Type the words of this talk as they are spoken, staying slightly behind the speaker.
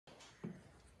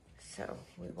So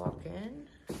we walk in,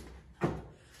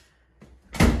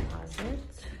 closet,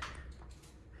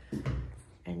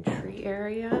 entry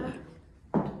area.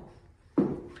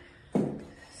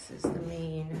 This is the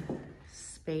main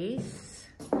space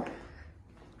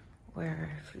where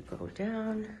if you go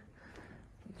down,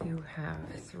 you have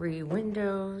 3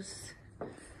 windows.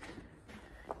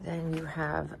 Then you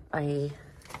have a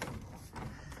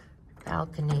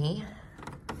balcony.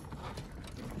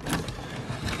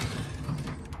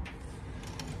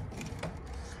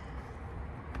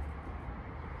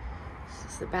 This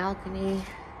is the balcony.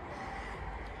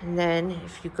 And then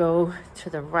if you go to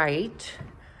the right,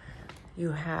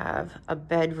 you have a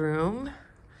bedroom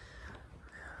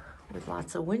with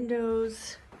lots of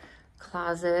windows,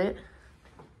 closet.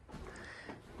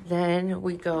 Then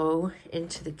we go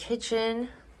into the kitchen.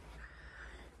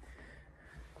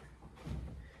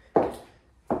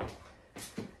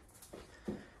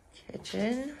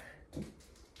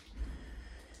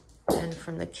 And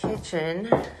from the kitchen,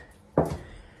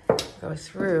 go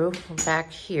through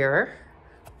back here,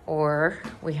 or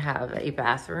we have a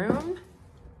bathroom,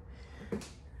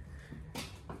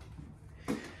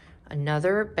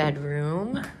 another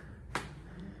bedroom,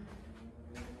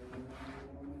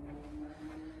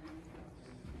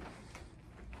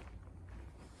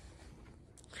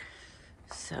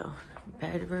 so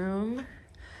bedroom.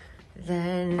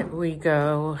 Then we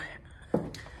go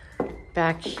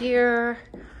back here,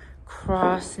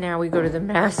 cross. Now we go to the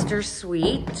master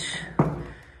suite.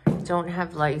 Don't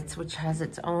have lights, which has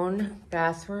its own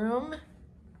bathroom.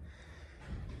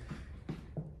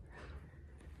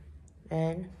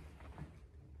 Then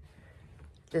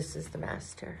this is the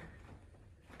master.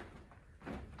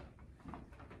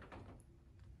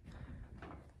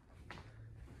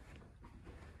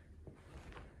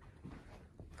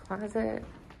 Closet.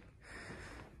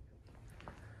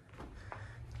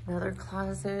 Another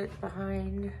closet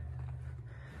behind.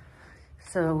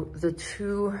 So the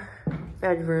 2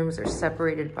 bedrooms are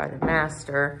separated by the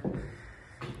master.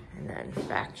 And then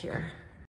back here.